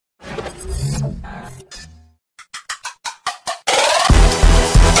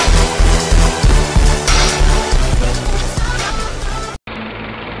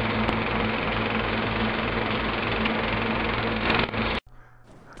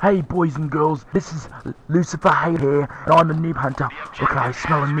Hey boys and girls, this is Lucifer Hay here, and I'm a noob hunter. Okay, I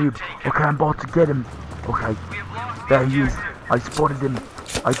smell a noob. Okay, I'm about to get him. Okay, there he is. I spotted him.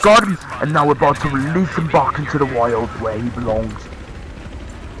 I got him, and now we're about to release him back into the wild where he belongs.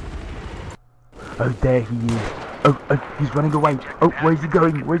 Oh, there he is. Oh, he's running away. Oh, where's he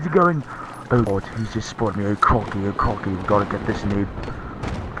going? Where's he going? Oh God, he's just spotted me. Oh crocky, we gotta get this noob.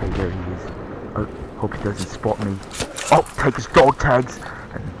 Okay, there he is. Oh, hope he doesn't spot me. Oh, take his dog tags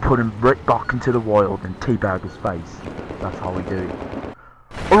and put him right back into the wild and teabag his face. That's how we do it.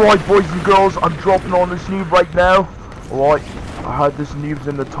 Alright boys and girls, I'm dropping on this noob right now. Alright, I heard this noob's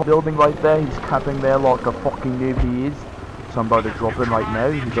in the top building right there. He's camping there like a fucking noob he is. So I'm about to drop in right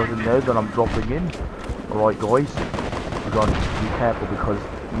now. He doesn't know that I'm dropping in. Alright guys, you gotta be careful because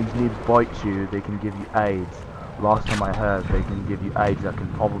these noobs bite you, they can give you AIDS. Last time I heard, they can give you AIDS that can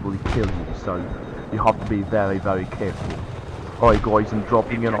probably kill you, so you have to be very, very careful. Alright guys, I'm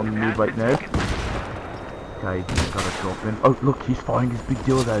dropping in on the noob right now. Okay, gotta drop in. Oh look, he's firing his big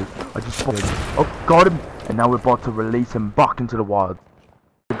dildo. I just spotted him. Oh, got him! And now we're about to release him back into the wild.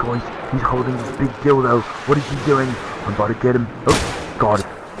 Guys, he's holding his big dildo. What is he doing? I'm about to get him. Oh, got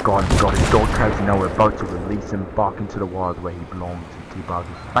his dog tags, and now we're about to release him back into the wild where he belongs and teabag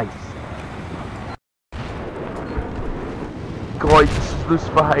his face. Guys, this is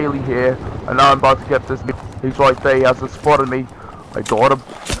Lucifer Haley here, and now I'm about to get this. He's right there, he hasn't spotted me. I got him.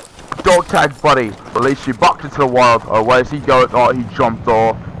 Dog tags, buddy. Release you back into the wild. Oh, where's he going? Oh, he jumped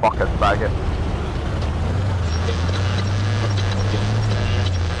off. Fuck it, faggot.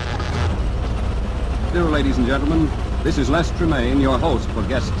 Hello, ladies and gentlemen. This is Les Tremaine, your host for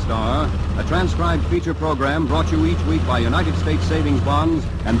Guest Star, a transcribed feature program brought you each week by United States Savings Bonds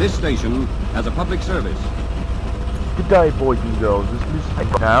and this station as a public service. Good day, boys and girls. This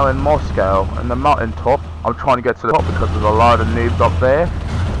is now in Moscow, in the mountain top. I'm trying to get to the top because there's a lot of noobs up there,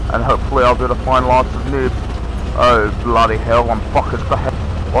 and hopefully I'll be able to find lots of noobs. Oh, bloody hell, I'm fucking stuck.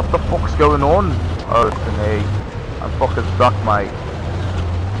 What the fuck's going on? Oh, it's me. I'm fucking stuck, mate.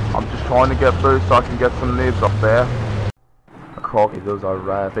 I'm just trying to get through so I can get some noobs up there. Crocky, those are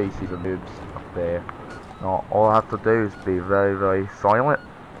rare species of noobs up there. Now, all I have to do is be very, very silent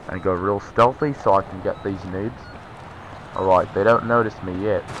and go real stealthy so I can get these noobs. Alright, they don't notice me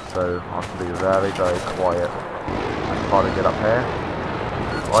yet, so I have to be very, very quiet. I'm trying to get up here.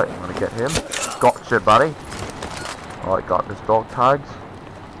 Right, I'm gonna get him. Gotcha, buddy. Alright, got this dog tags.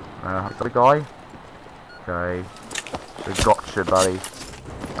 That's the guy. Okay. Gotcha, buddy.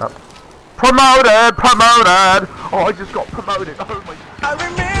 Promoted! Oh, I just got promoted. Oh my. I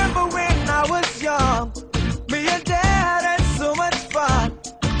remember when I was young, me and Dad had so much fun,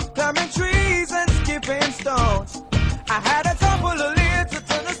 climbing trees and skipping stones. I had a couple of lids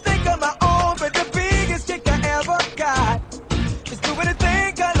and a stick of my own, but the biggest kick I ever got is doing a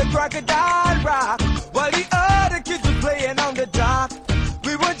thing called the crocodile rock, while the other kids were playing on the dock.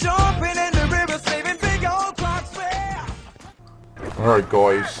 We were jumping in the river, saving big old crocs. Alright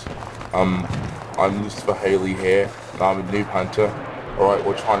guys, I'm Lucifer Haley here, and I'm a noob hunter. Alright,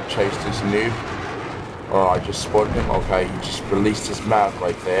 we're trying to chase this noob. Alright, I just spotted him. Okay, he just released his mouth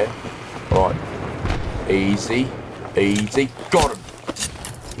right there. Alright, easy, got him!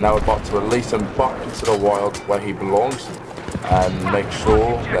 Now we're about to release him back into the wild where he belongs, and make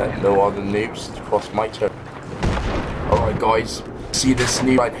sure that no other noobs cross my turf. Alright guys, see this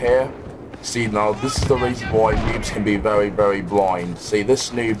noob right here? See, now this is the reason why noobs can be very, very blind. See, this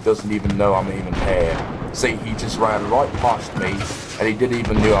noob doesn't even know I'm even here. See, he just ran right past me, and he didn't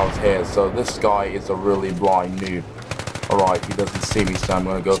even know I was here. So this guy is a really blind noob. Alright, he doesn't see me, so I'm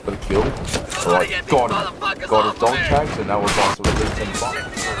gonna go for the kill. Alright, got him. Got his dog tags, and now we're about to release him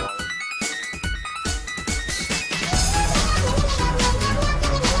back.